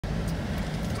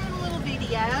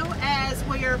video as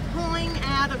we are pulling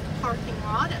out of the parking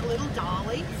lot at Little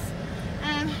Dolly's.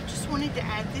 Just wanted to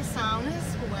add this on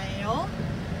as well.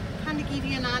 Kind of give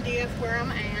you an idea of where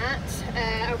I'm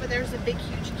at. Over there's a big,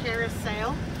 huge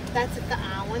carousel. That's at the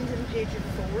Island in Pigeon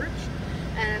Forge.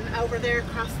 Over there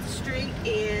across the street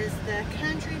is the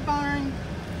Country Barn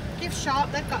gift shop.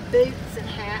 They've got boots and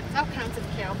hats, all kinds of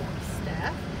cowboy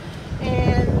stuff.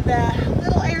 And the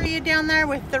little area down there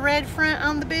with the red front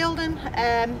on the building,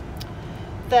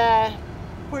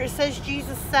 where it says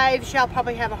Jesus Saves, y'all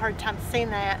probably have a hard time seeing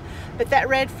that, but that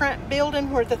red front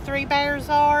building where the three bears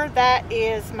are, that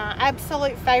is my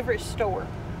absolute favorite store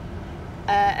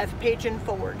of Pigeon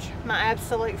Forge. My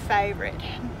absolute favorite.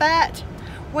 But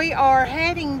we are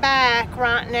heading back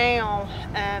right now,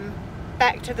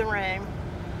 back to the room.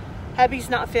 Hubby's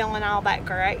not feeling all that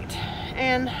great,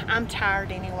 and I'm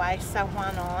tired anyway, so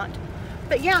why not?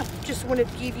 But yeah, just wanted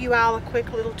to give you all a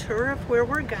quick little tour of where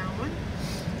we're going.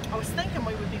 I was thinking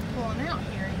we would be pulling out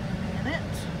here in a minute,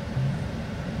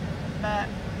 but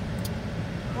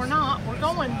we're not. We're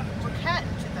cutting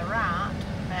to the right,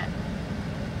 but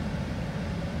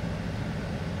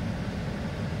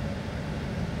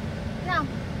yeah.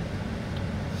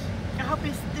 I hope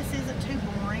this isn't too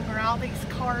boring, or all these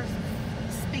cars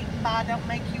speeding by don't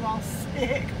make you all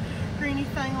sick or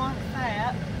anything like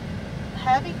that.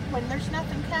 Hubby, when there's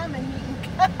nothing coming, you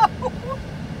can go.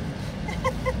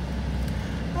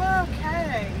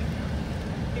 Okay.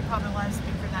 He probably loves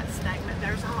me for that statement.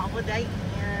 There's a Holiday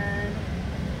Inn.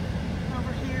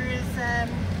 Over here is a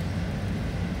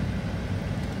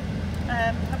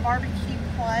barbecue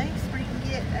place where you can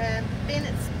get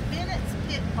Bennett's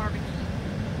Pit Barbecue.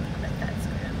 I bet that's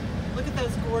good. Look at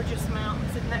those gorgeous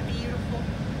mountains. Isn't that beautiful?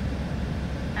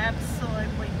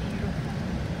 Absolutely beautiful.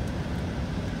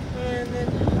 And then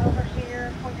over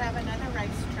here we have another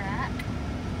racetrack.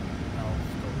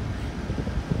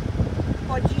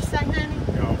 What did you say, honey?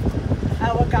 Golf course.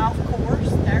 Oh, a golf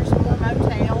course. There's more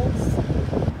motels.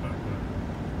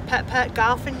 Putt-putt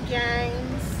golfing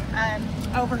games.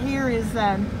 Over here is,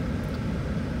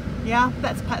 yeah,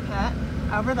 that's putt-putt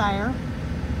over there.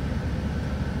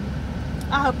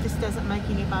 I hope this doesn't make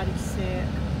anybody sick.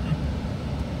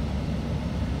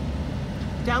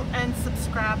 Don't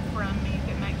unsubscribe from me if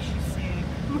it makes you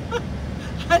sick.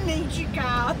 I need you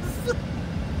guys.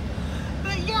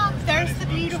 But yeah, there's the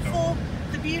beautiful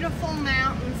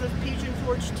mountains of Pigeon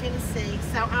Forge, Tennessee.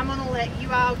 So I'm gonna let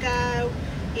you all go.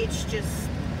 It's just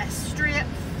a strip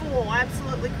full,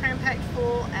 absolutely cram-packed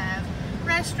full of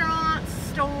restaurants,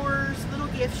 stores, little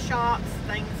gift shops,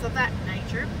 things of that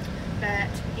nature. But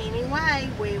anyway,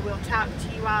 we will talk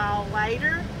to you all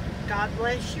later. God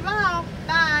bless you all.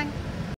 Bye.